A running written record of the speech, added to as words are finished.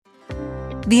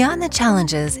Beyond the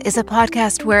Challenges is a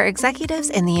podcast where executives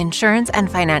in the insurance and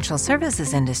financial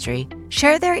services industry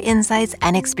share their insights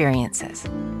and experiences.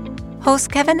 Hosts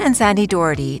Kevin and Sandy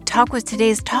Doherty talk with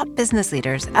today's top business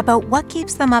leaders about what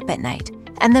keeps them up at night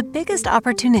and the biggest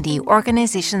opportunity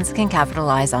organizations can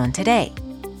capitalize on today.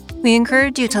 We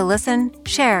encourage you to listen,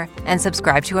 share, and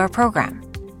subscribe to our program.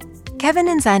 Kevin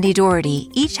and Sandy Doherty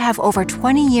each have over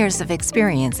 20 years of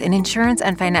experience in insurance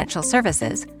and financial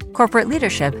services, corporate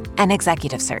leadership, and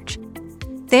executive search.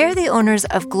 They are the owners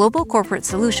of Global Corporate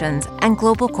Solutions and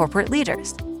Global Corporate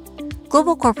Leaders.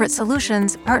 Global Corporate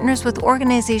Solutions partners with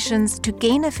organizations to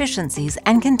gain efficiencies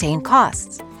and contain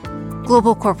costs.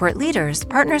 Global Corporate Leaders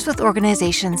partners with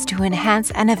organizations to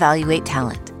enhance and evaluate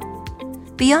talent.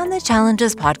 Beyond the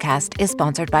Challenges podcast is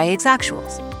sponsored by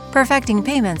Exactuals, perfecting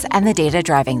payments and the data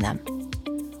driving them.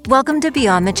 Welcome to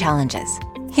Beyond the Challenges.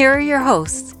 Here are your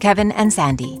hosts, Kevin and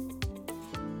Sandy.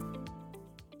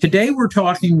 Today we're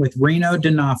talking with Reno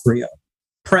D'Onofrio,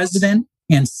 President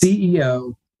and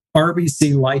CEO,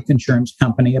 RBC Life Insurance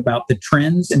Company, about the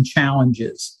trends and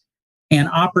challenges and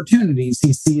opportunities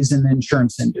he sees in the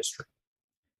insurance industry.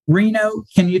 Reno,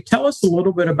 can you tell us a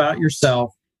little bit about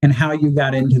yourself and how you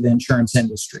got into the insurance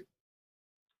industry?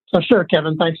 So sure,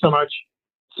 Kevin, thanks so much.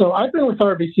 So I've been with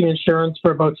RBC Insurance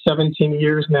for about 17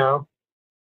 years now,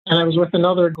 and I was with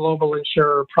another global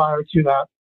insurer prior to that.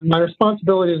 My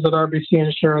responsibilities at RBC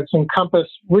Insurance encompass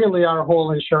really our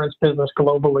whole insurance business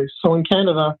globally. So in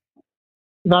Canada,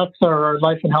 that's our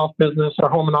life and health business, our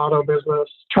home and auto business,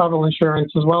 travel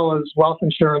insurance, as well as wealth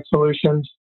insurance solutions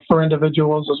for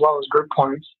individuals as well as group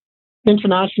clients.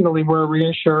 Internationally, we're a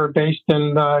reinsurer based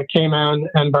in Cayman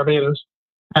and Barbados,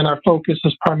 and our focus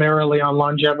is primarily on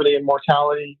longevity and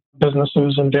mortality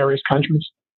businesses in various countries.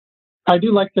 I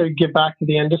do like to give back to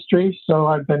the industry, so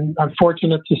I'm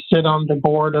fortunate to sit on the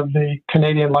board of the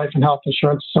Canadian Life and Health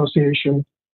Insurance Association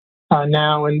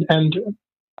now, and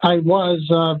I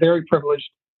was very privileged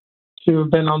to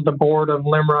have been on the board of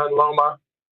LIMRA and LOMA.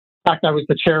 In fact, I was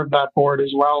the chair of that board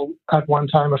as well at one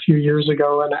time a few years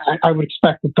ago, and I would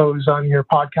expect that those on your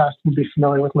podcast will be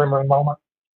familiar with LIMRA and LOMA.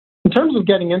 In terms of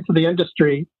getting into the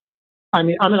industry, I'm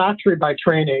an actuary by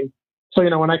training. So,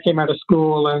 when I came out of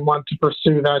school and wanted to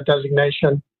pursue that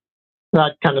designation,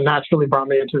 that kind of naturally brought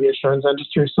me into the insurance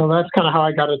industry. So that's kind of how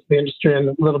I got into the industry, and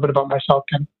a little bit about myself,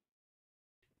 Ken.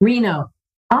 Reno,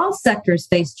 all sectors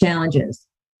face challenges,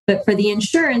 but for the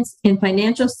insurance and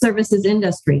financial services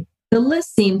industry, the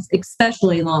list seems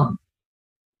especially long.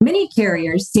 Many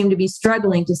carriers seem to be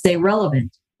struggling to stay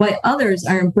relevant, while others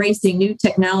are embracing new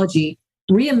technology,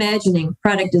 reimagining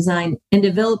product design, and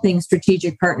developing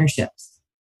strategic partnerships.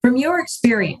 From your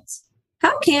experience,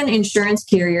 how can insurance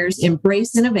carriers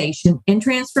embrace innovation and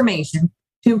transformation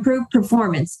to improve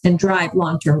performance and drive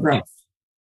long-term growth?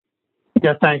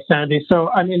 Yeah, thanks, Sandy.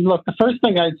 So, look, the first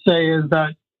thing I'd say is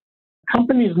that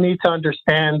companies need to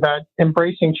understand that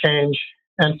embracing change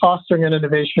and fostering an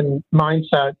innovation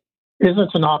mindset isn't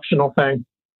an optional thing.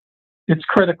 It's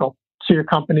critical to your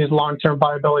company's long-term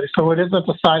viability. So it isn't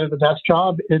a side of the desk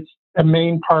job. It's a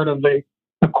main part of the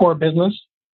core business,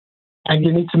 and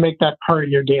you need to make that part of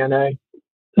your DNA.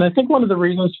 And I think one of the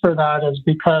reasons for that is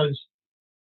because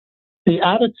the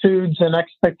attitudes and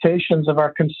expectations of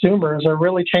our consumers are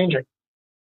really changing,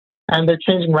 and they're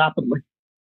changing rapidly.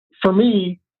 For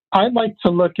me, I like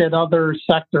to look at other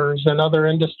sectors and other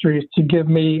industries to give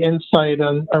me insight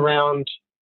around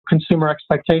consumer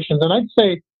expectations. And I'd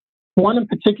say one in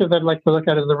particular that I'd like to look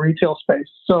at is the retail space.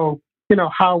 So,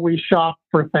 how we shop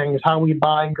for things, how we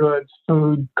buy goods,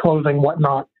 food, clothing,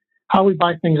 whatnot, how we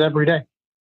buy things every day.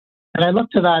 And I look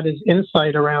to that as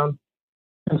insight around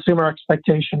consumer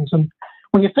expectations. And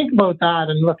when you think about that,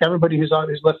 and look, everybody who's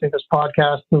listening to this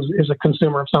podcast is a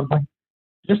consumer of something,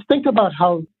 just think about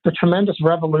how the tremendous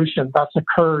revolution that's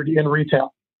occurred in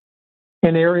retail,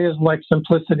 in areas like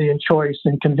simplicity and choice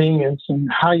and convenience and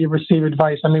how you receive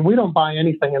advice. We don't buy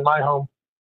anything in my home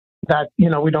that,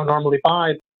 we don't normally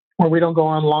buy, or we don't go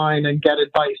online and get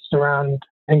advice around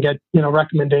and get,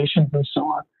 recommendations and so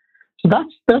on. So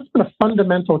that's been a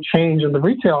fundamental change in the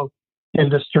retail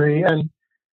industry, and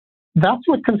that's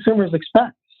what consumers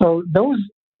expect. So those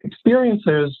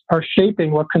experiences are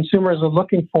shaping what consumers are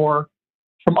looking for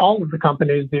from all of the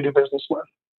companies they do business with.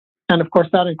 And of course,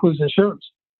 that includes insurance.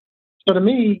 So to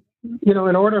me, in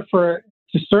order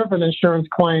to serve an insurance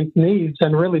client's needs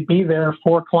and really be there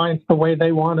for clients the way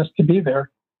they want us to be there,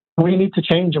 we need to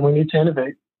change and we need to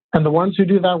innovate. And the ones who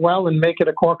do that well and make it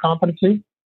a core competency,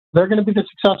 they're going to be the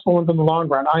successful ones in the long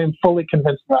run. I am fully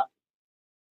convinced of that.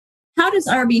 How does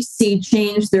RBC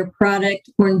change their product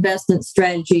or investment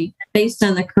strategy based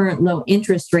on the current low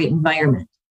interest rate environment?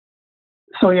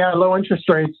 So yeah, low interest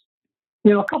rates.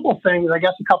 A couple of things, I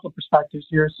guess a couple of perspectives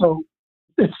here. So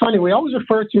it's funny, we always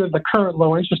refer to the current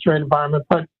low interest rate environment,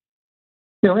 but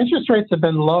interest rates have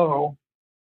been low,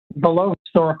 below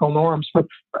historical norms for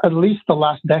at least the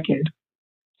last decade.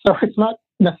 So it's not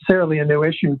necessarily a new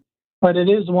issue, but it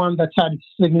is one that's had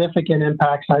significant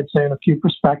impacts, I'd say, in a few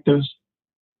perspectives.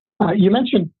 You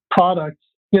mentioned products.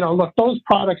 Look, those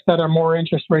products that are more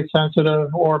interest rate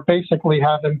sensitive or basically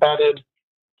have embedded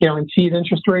guaranteed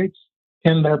interest rates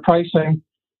in their pricing,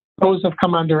 those have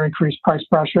come under increased price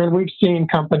pressure. And we've seen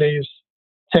companies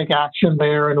take action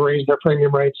there and raise their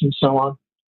premium rates and so on.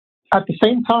 At the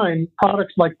same time,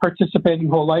 products like participating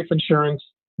whole life insurance,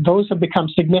 those have become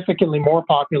significantly more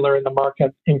popular in the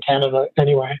market in Canada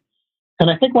anyway.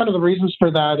 And I think one of the reasons for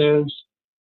that is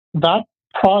that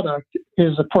product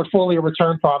is a portfolio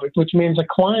return product, which means a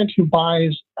client who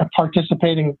buys a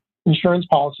participating insurance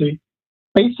policy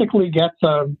basically gets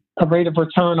a rate of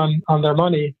return on their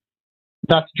money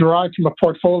that's derived from a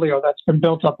portfolio that's been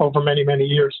built up over many, many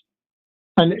years.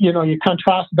 And, you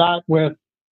contrast that with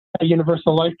a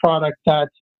universal life product that,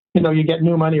 you get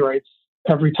new money rates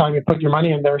every time you put your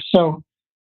money in there. So,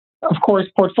 of course,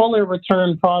 portfolio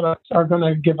return products are going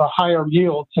to give a higher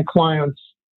yield to clients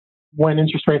when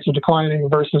interest rates are declining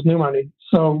versus new money.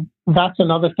 So that's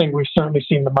another thing we've certainly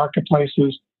seen in the marketplace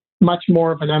is much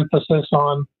more of an emphasis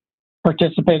on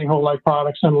participating whole life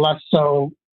products and less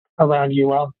so around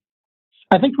UL.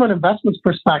 I think from an investments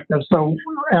perspective, and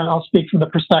I'll speak from the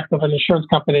perspective of an insurance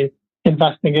company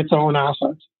investing its own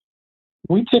assets.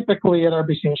 We typically at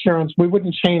RBC Insurance, we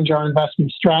wouldn't change our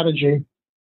investment strategy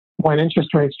when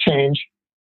interest rates change.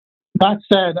 That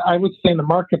said, I would say in the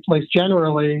marketplace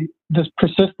generally, this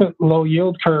persistent low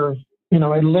yield curve,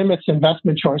 it limits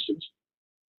investment choices.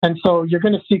 And so you're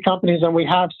going to see companies, and we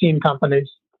have seen companies,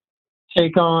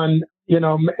 take on,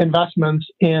 investments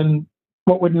in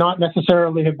what would not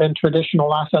necessarily have been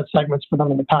traditional asset segments for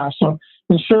them in the past. So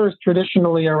insurers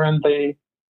traditionally are in the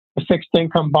fixed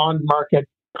income bond market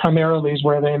primarily is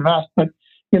where they invest. But,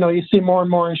 you see more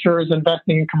and more insurers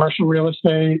investing in commercial real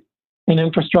estate, in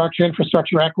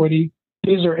infrastructure equity.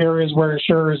 These are areas where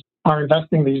insurers are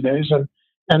investing these days.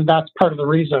 And that's part of the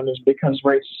reason is because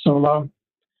rates are so low.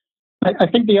 I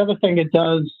think the other thing it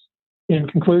does, in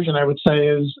conclusion, I would say,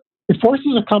 is it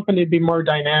forces a company to be more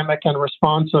dynamic and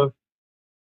responsive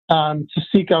to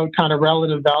seek out kind of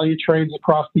relative value trades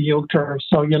across the yield curve.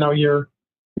 So, you're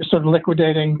sort of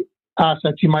liquidating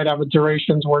assets. You might have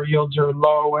durations where yields are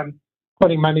low and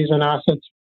putting monies in assets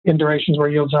in durations where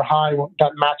yields are high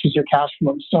that matches your cash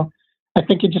flows. So I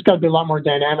think you just got to be a lot more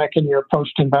dynamic in your approach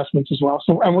to investments as well.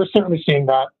 So, and we're certainly seeing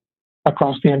that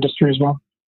across the industry as well.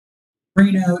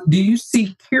 Reno, do you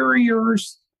see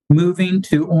carriers moving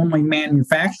to only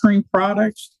manufacturing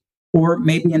products or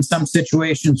maybe in some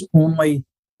situations only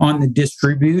on the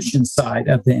distribution side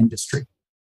of the industry?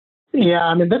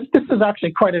 Yeah, this is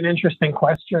actually quite an interesting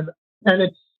question.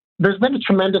 And there's been a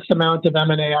tremendous amount of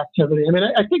M&A activity.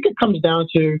 I think it comes down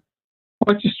to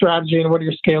what's your strategy and what are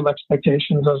your scale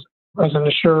expectations as an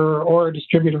insurer or a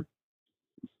distributor.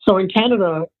 So in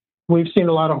Canada, we've seen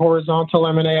a lot of horizontal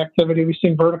M&A activity. We've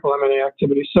seen vertical M&A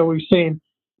activity. So we've seen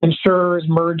insurers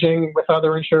merging with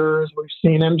other insurers. We've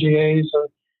seen MGAs or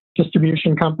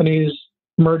distribution companies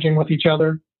merging with each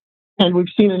other. And we've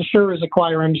seen insurers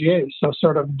acquire MGAs, so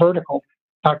sort of vertical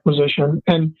acquisition.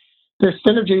 And there's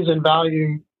synergies and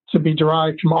value to be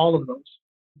derived from all of those.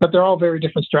 But they're all very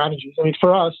different strategies.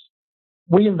 For us,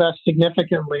 we invest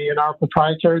significantly in our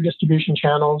proprietary distribution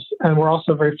channels, and we're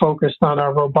also very focused on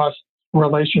our robust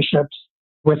relationships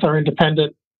with our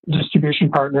independent distribution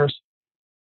partners.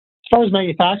 As far as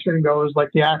manufacturing goes,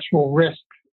 like the actual risk,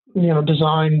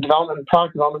 design, development, and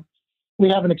product development, we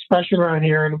have an expression around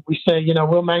here, and we say,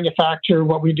 we'll manufacture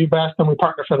what we do best, and we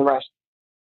partner for the rest.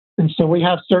 And so we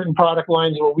have certain product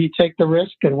lines where we take the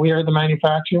risk, and we are the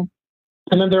manufacturer.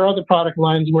 And then there are other product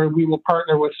lines where we will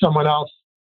partner with someone else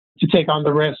to take on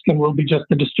the risk, and we'll be just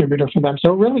the distributor for them.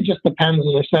 So it really just depends,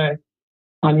 as I say,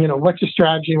 on, what's your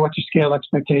strategy, what's your scale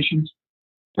expectations.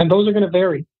 And those are going to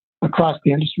vary across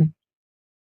the industry.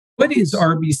 What is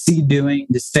RBC doing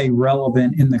to stay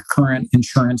relevant in the current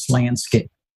insurance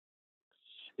landscape?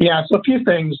 Yeah, so a few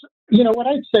things. What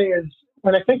I'd say is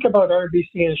when I think about RBC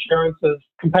Insurance's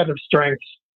competitive strengths,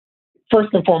 first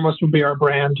and foremost would be our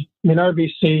brand.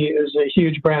 RBC is a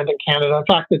huge brand in Canada. In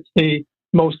fact, it's the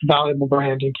most valuable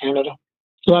brand in Canada.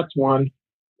 So that's one.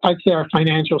 I'd say our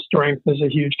financial strength is a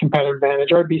huge competitive advantage.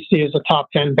 RBC is a top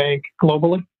 10 bank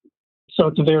globally. So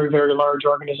it's a very, very large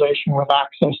organization with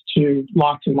access to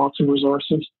lots and lots of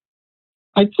resources.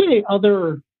 I'd say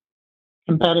other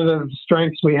competitive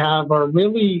strengths we have are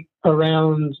really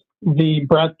around the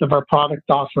breadth of our product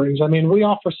offerings. I mean, we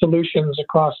offer solutions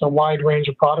across a wide range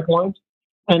of product lines.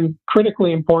 And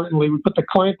critically importantly, we put the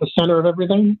client at the center of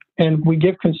everything, and we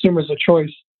give consumers a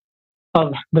choice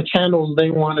of the channels they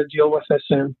want to deal with us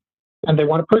in, and they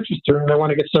want to purchase through, and they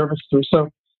want to get service through. So,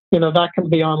 that can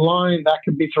be online, that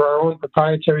can be through our own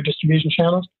proprietary distribution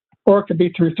channels, or it could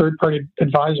be through third-party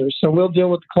advisors. So we'll deal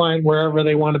with the client wherever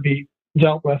they want to be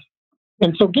dealt with.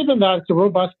 And so given that it's a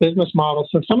robust business model,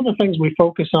 so some of the things we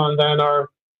focus on then are,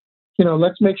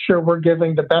 let's make sure we're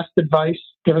giving the best advice,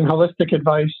 giving holistic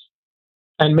advice,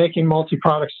 and making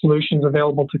multi-product solutions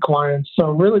available to clients. So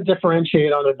really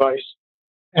differentiate on advice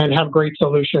and have great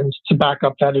solutions to back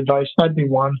up that advice. That'd be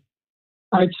one.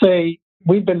 I'd say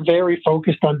we've been very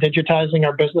focused on digitizing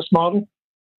our business model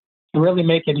to really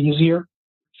make it easier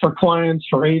for clients,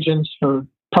 for agents, for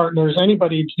partners,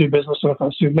 anybody to do business with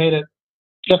us. We've made it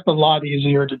just a lot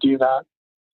easier to do that.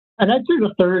 And I'd say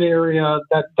the third area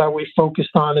that we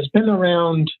focused on has been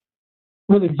around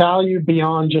really value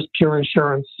beyond just pure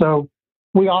insurance. So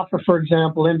we offer, for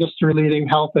example, industry-leading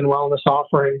health and wellness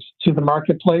offerings to the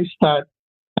marketplace that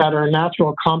are a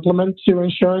natural complement to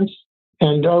insurance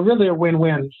and are really a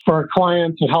win-win for our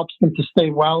clients. It helps them to stay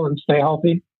well and stay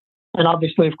healthy. And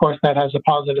obviously, of course, that has a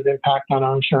positive impact on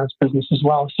our insurance business as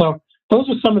well. So those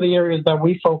are some of the areas that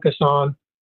we focus on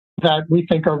that we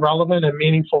think are relevant and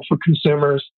meaningful for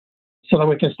consumers so that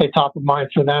we can stay top of mind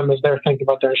for them as they're thinking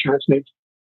about their insurance needs.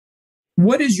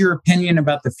 What is your opinion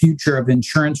about the future of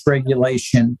insurance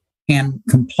regulation and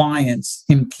compliance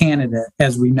in Canada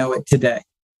as we know it today?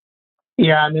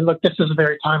 Yeah, I mean, look, this is a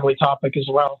very timely topic as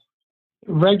well.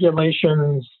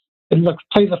 Regulations,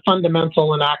 plays a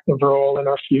fundamental and active role in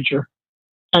our future,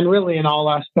 and really in all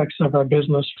aspects of our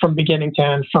business, from beginning to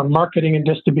end, from marketing and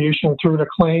distribution through to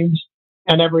claims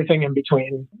and everything in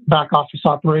between, back office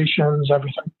operations,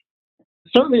 everything.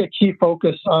 Certainly a key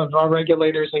focus of our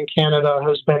regulators in Canada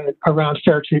has been around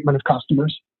fair treatment of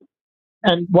customers.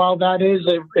 And while that is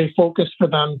a focus for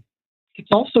them,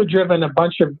 it's also driven a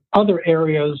bunch of other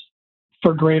areas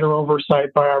for greater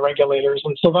oversight by our regulators.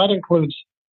 And so that includes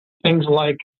things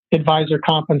like advisor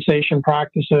compensation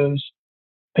practices,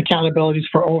 accountabilities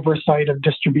for oversight of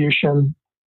distribution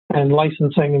and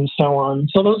licensing and so on.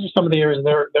 So those are some of the areas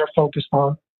they're focused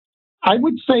on. I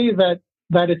would say that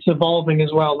it's evolving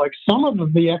as well. Like some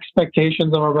of the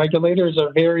expectations of our regulators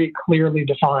are very clearly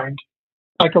defined,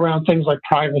 like around things like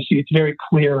privacy, it's very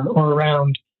clear, or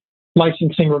around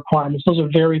licensing requirements. Those are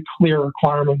very clear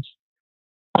requirements.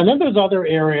 And then there's other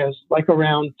areas like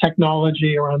around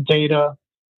technology, around data,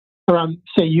 around,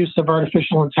 say, use of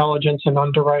artificial intelligence in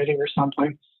underwriting or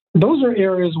something. Those are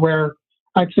areas where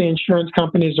I'd say insurance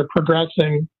companies are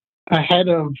progressing ahead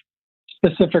of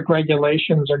specific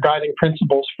regulations or guiding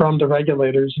principles from the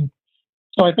regulators. And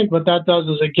so I think what that does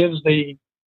is it gives the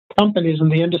companies in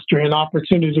the industry an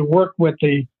opportunity to work with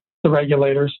the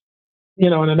regulators,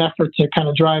 in an effort to kind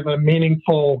of drive a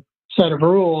meaningful set of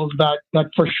rules that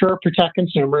for sure protect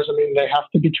consumers. I mean, they have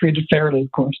to be treated fairly,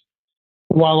 of course,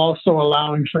 while also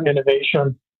allowing for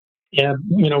innovation,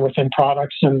 within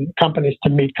products and companies to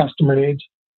meet customer needs.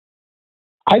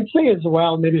 I'd say as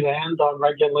well, maybe to end on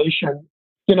regulation,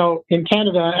 in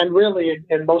Canada and really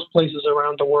in most places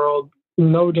around the world,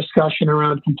 no discussion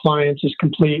around compliance is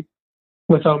complete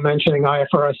without mentioning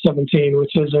IFRS 17,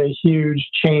 which is a huge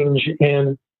change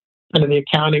in kind of the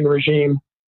accounting regime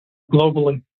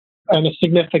globally and a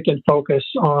significant focus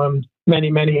on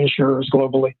many, many insurers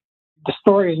globally. The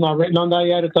story is not written on that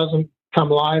yet. It doesn't come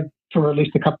live for at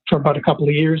least about a couple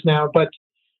of years now, but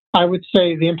I would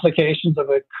say the implications of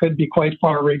it could be quite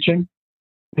far-reaching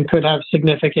and could have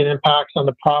significant impacts on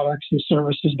the products and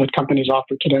services that companies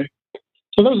offer today.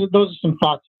 So those are some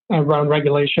thoughts around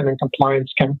regulation and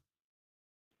compliance, Ken.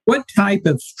 What type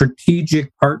of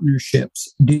strategic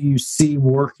partnerships do you see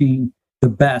working the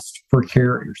best for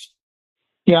carriers?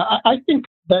 Yeah, I think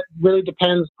that really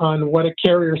depends on what a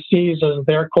carrier sees as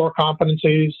their core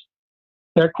competencies,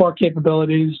 their core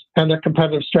capabilities, and their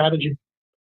competitive strategy.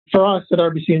 For us at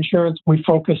RBC Insurance, we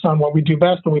focus on what we do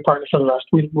best and we partner for the rest.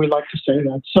 We like to say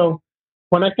that. So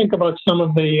when I think about some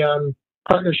of the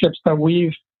partnerships that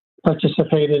we've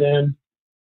participated in,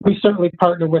 we certainly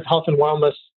partner with health and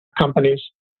wellness companies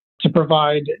to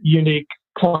provide unique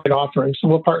client offerings. So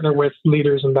we'll partner with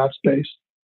leaders in that space.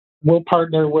 We'll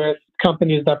partner with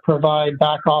companies that provide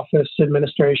back office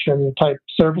administration type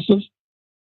services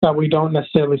that we don't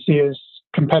necessarily see as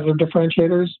competitive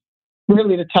differentiators,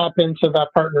 really to tap into that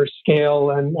partner's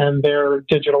scale and their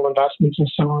digital investments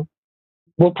and so on.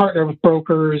 We'll partner with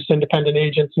brokers, independent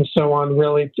agents, and so on,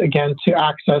 really, again, to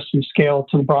access and scale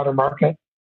to the broader market.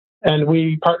 And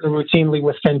we partner routinely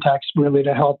with fintechs, really,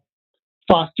 to help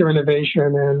foster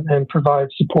innovation and provide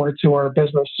support to our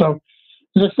business. So,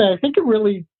 as I say, I think it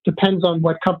really depends on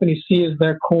what companies see as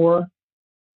their core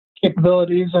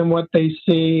capabilities and what they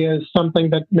see as something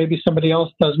that maybe somebody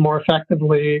else does more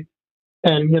effectively.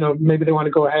 And, maybe they want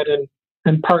to go ahead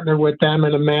and partner with them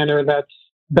in a manner that's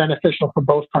beneficial for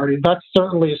both parties. That's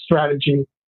certainly a strategy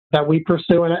that we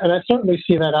pursue. And I certainly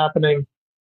see that happening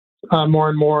more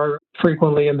and more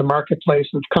frequently in the marketplace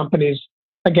of companies,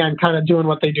 again, kind of doing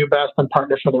what they do best and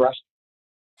partner for the rest.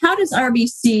 How does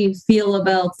RBC feel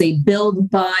about, say,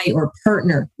 build, buy, or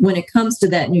partner when it comes to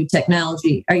that new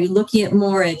technology? Are you looking at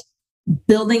more at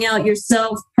building out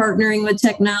yourself, partnering with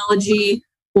technology,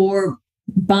 or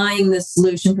buying the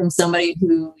solution from somebody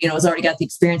who, has already got the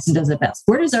experience and does it best?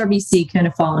 Where does RBC kind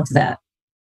of fall into that?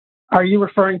 Are you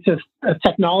referring to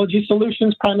technology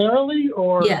solutions primarily,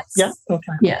 or? Yes. Yeah.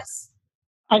 Okay. Yes.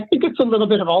 I think it's a little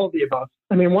bit of all of the above.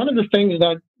 I mean, one of the things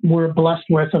that we're blessed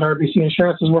with at RBC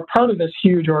Insurance is we're part of this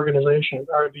huge organization,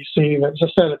 RBC. As I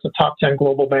said, it's a top 10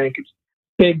 global bank. It's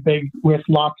big, with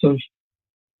lots of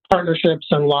partnerships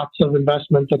and lots of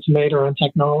investment that's made around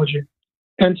technology.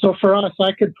 And so for us,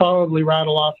 I could probably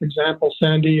rattle off examples,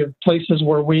 Sandy, of places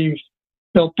where we've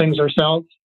built things ourselves.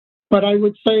 But I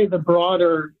would say the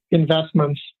broader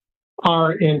investments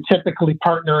are in typically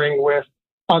partnering with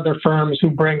other firms who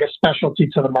bring a specialty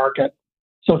to the market.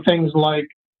 So things like,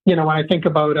 when I think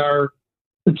about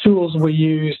the tools we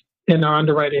use in our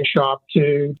underwriting shop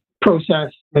to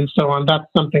process and so on, that's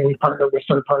something we partner with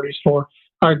third parties for.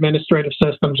 Our administrative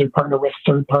systems, we partner with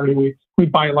third party. We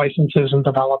buy licenses and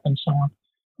develop and so on.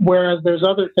 Whereas there's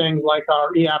other things like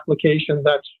our e-application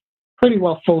that's pretty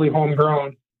well fully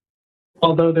homegrown,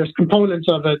 although there's components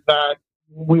of it that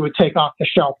we would take off the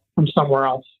shelf from somewhere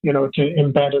else, to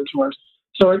embed into ours.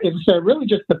 So it really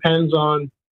just depends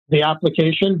on the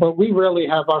application, but we really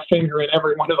have our finger in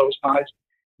every one of those pies,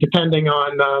 depending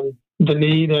on the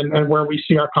need and where we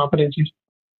see our competencies.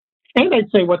 And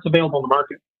I'd say what's available in the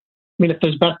market. I mean, if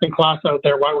there's best in class out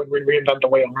there, why would we reinvent the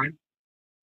wheel, right?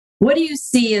 What do you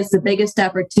see as the biggest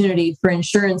opportunity for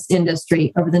insurance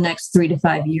industry over the next 3 to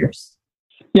 5 years?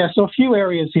 Yeah, so a few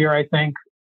areas here, I think.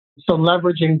 So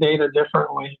leveraging data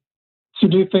differently to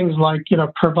do things like,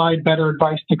 provide better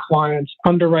advice to clients,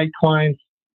 underwrite clients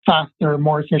faster,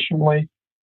 more efficiently,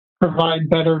 provide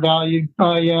better value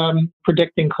by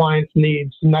predicting clients'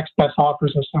 needs, next best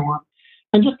offers, and so on.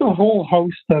 And just a whole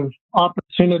host of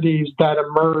opportunities that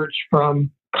emerge from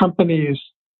companies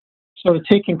sort of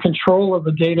taking control of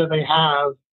the data they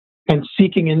have and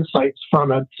seeking insights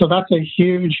from it. So that's a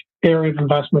huge area of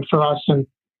investment for us and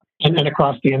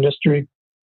across the industry.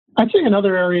 I'd say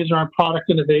another area is around product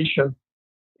innovation.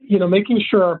 Making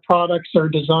sure our products are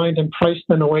designed and priced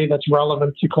in a way that's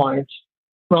relevant to clients,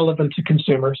 relevant to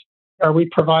consumers. Are we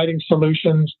providing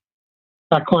solutions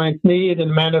that clients need in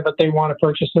a manner that they want to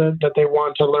purchase it, that they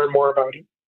want to learn more about it?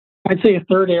 I'd say a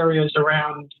third area is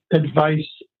around advice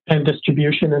and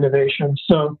distribution innovation.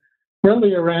 So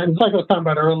really around, like I was talking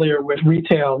about earlier with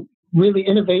retail, really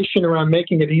innovation around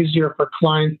making it easier for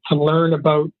clients to learn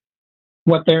about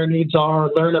what their needs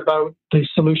are, learn about the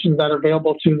solutions that are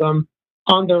available to them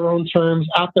on their own terms,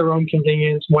 at their own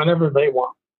convenience, whenever they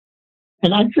want.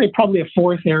 And I'd say probably a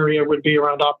fourth area would be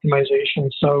around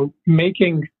optimization. So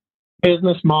making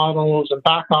business models and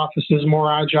back offices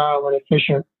more agile and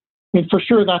efficient. I mean, for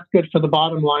sure, that's good for the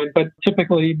bottom line, but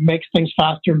typically makes things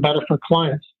faster and better for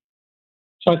clients.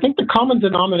 So I think the common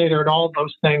denominator in all of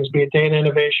those things, be it data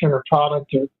innovation or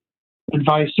product or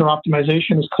advice or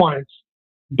optimization, is clients.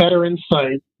 Better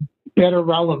insight, better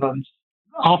relevance,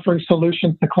 offering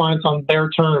solutions to clients on their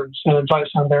terms and advice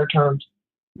on their terms,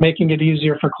 making it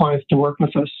easier for clients to work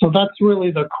with us. So that's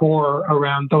really the core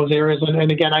around those areas.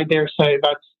 And again, I dare say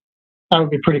that would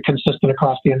be pretty consistent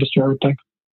across the industry, I would think.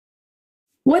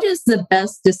 What is the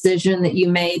best decision that you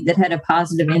made that had a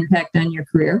positive impact on your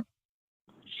career?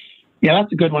 Yeah,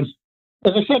 that's a good one.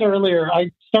 As I said earlier,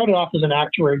 I started off as an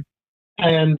actuary,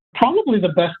 and probably the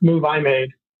best move I made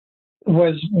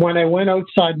was when I went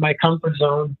outside my comfort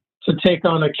zone to take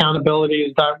on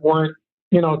accountabilities that weren't,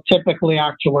 typically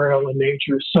actuarial in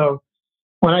nature. So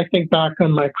when I think back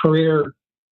on my career,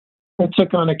 I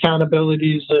took on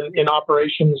accountabilities in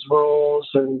operations roles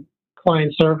and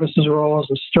client services roles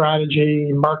and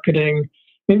strategy, marketing.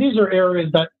 I mean, these are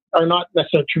areas that are not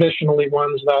necessarily traditionally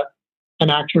ones that an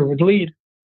actuary would lead.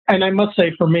 And I must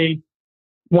say, for me,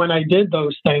 when I did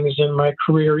those things in my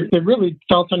career, it really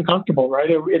felt uncomfortable, right?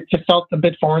 It felt a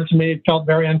bit foreign to me. It felt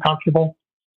very uncomfortable.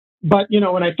 But,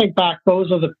 when I think back,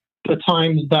 those are the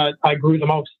times that I grew the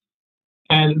most.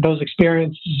 And those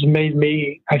experiences made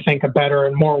me, I think, a better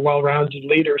and more well-rounded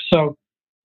leader. So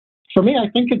for me, I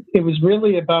think it was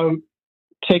really about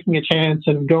taking a chance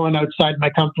and going outside my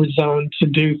comfort zone to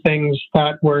do things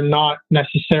that were not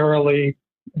necessarily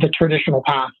the traditional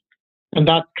path. And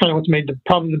that's kind of what's made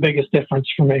probably the biggest difference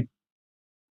for me.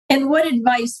 And what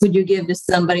advice would you give to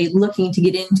somebody looking to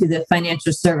get into the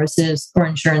financial services or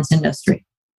insurance industry?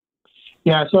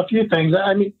 Yeah, so a few things.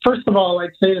 I mean, first of all, I'd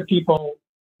say to people,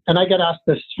 and I get asked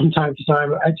this from time to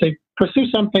time, I'd say pursue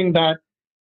something that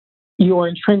you are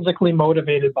intrinsically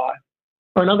motivated by.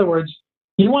 Or in other words,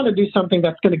 you want to do something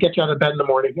that's going to get you out of bed in the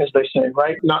morning, as they say,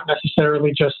 right? Not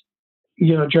necessarily just,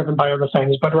 driven by other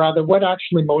things, but rather what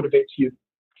actually motivates you.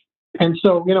 And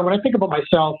so, when I think about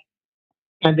myself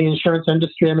and the insurance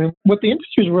industry, I mean, what the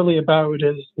industry is really about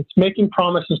is it's making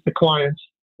promises to clients.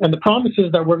 And the promise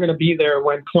is that we're going to be there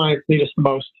when clients need us the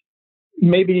most,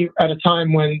 maybe at a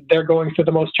time when they're going through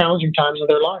the most challenging times of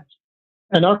their lives.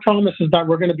 And our promise is that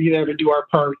we're going to be there to do our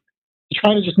part, to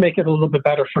try to just make it a little bit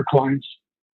better for clients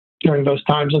during those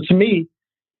times. And to me,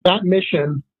 that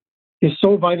mission is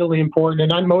so vitally important.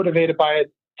 And I'm motivated by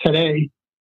it today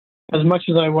as much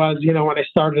as I was, when I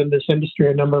started in this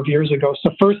industry a number of years ago. So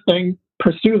first thing,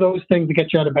 pursue those things to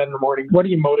get you out of bed in the morning. What are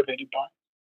you motivated by?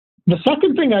 The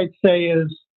second thing I'd say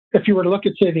is, if you were to look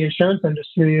at, say, the insurance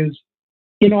industry is,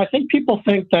 I think people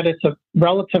think that it's a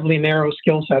relatively narrow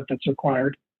skill set that's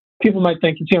required. People might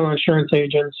think it's, insurance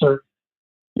agents or,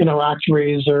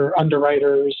 actuaries or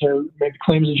underwriters or maybe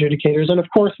claims adjudicators. And of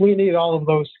course, we need all of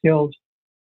those skills.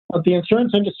 But the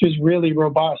insurance industry is really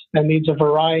robust and needs a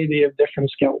variety of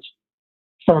different skills,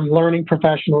 from learning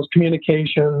professionals,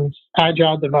 communications,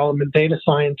 agile development, data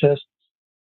scientists,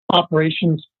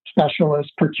 operations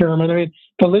specialists, procurement. I mean,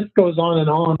 the list goes on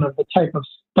of the type of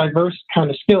diverse kind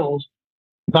of skills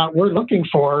that we're looking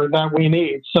for, that we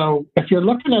need. So if you're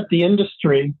looking at the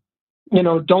industry,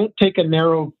 don't take a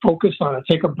narrow focus on it.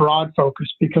 Take a broad focus,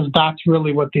 because that's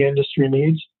really what the industry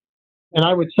needs. And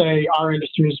I would say our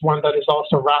industry is one that is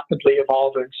also rapidly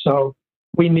evolving. So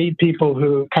we need people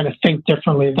who kind of think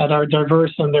differently, that are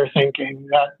diverse in their thinking,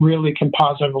 that really can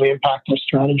positively impact their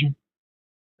strategy.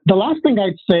 The last thing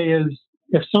I'd say is,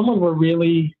 if someone were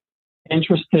really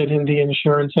interested in the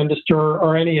insurance industry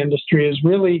or any industry, is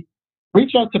really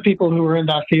reach out to people who are in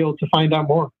that field to find out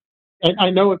more. And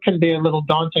I know it can be a little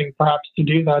daunting perhaps to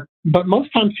do that, but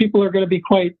most times people are going to be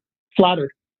quite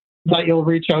flattered that you'll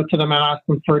reach out to them and ask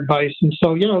them for advice. And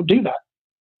so, do that.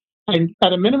 And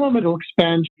at a minimum, it'll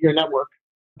expand your network,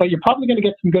 but you're probably going to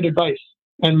get some good advice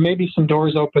and maybe some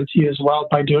doors open to you as well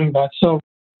by doing that. So,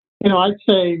 I'd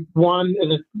say one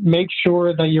is make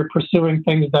sure that you're pursuing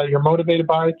things that you're motivated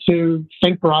by. Two,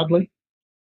 think broadly.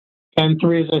 And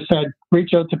three, as I said,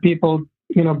 reach out to people,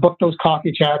 book those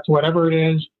coffee chats, whatever it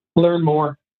is, learn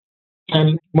more.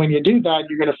 And when you do that,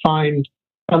 you're going to find,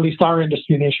 at least our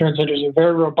industry, the insurance industry, is a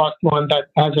very robust one that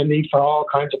has a need for all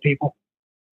kinds of people.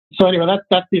 So anyway,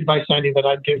 that's the advice, Andy, that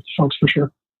I'd give to folks for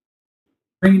sure.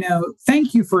 Reno,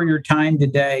 thank you for your time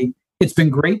today. It's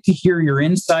been great to hear your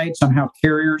insights on how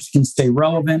carriers can stay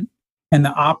relevant and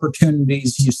the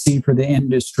opportunities you see for the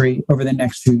industry over the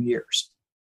next few years.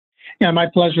 Yeah, my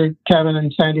pleasure, Kevin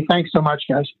and Sandy. Thanks so much,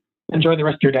 guys. Enjoy the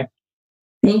rest of your day.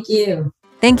 Thank you.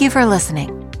 Thank you for listening.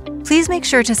 Please make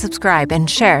sure to subscribe and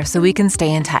share so we can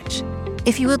stay in touch.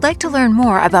 If you would like to learn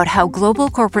more about how global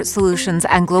corporate solutions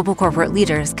and global corporate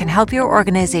leaders can help your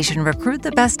organization recruit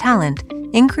the best talent,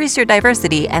 increase your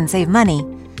diversity, and save money,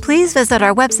 please visit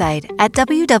our website at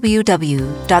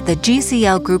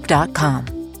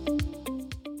www.thegclgroup.com.